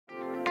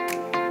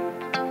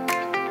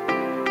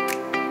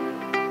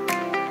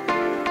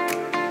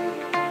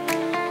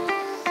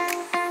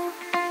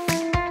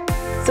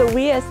So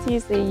we as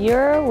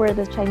TU, we're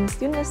the Chinese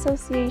Student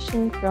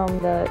Association from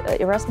the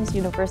Erasmus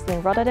University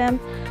in Rotterdam.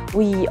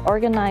 We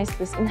organized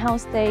this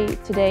in-house day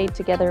today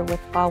together with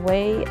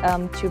Huawei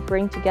to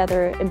bring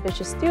together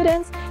ambitious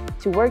students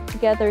to work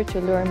together to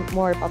learn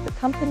more about the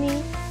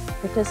company,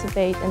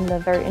 participate in the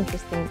very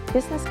interesting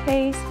business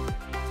case,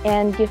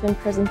 and give a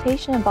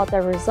presentation about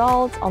their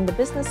results on the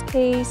business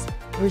case,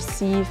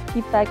 receive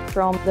feedback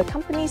from the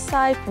company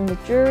side, from the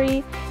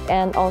jury,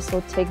 and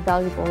also take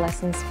valuable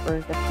lessons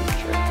for the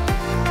future.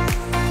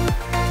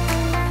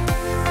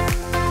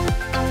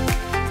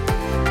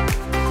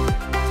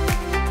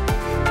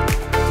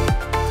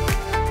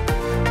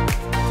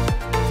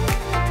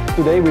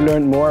 Today we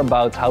learned more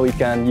about how we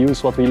can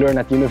use what we learn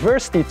at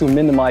university to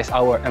minimize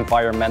our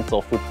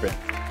environmental footprint.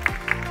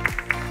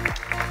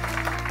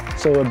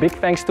 So a big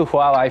thanks to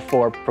Huawei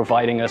for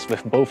providing us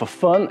with both a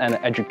fun and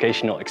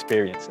educational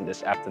experience in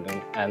this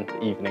afternoon and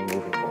evening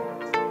moving forward.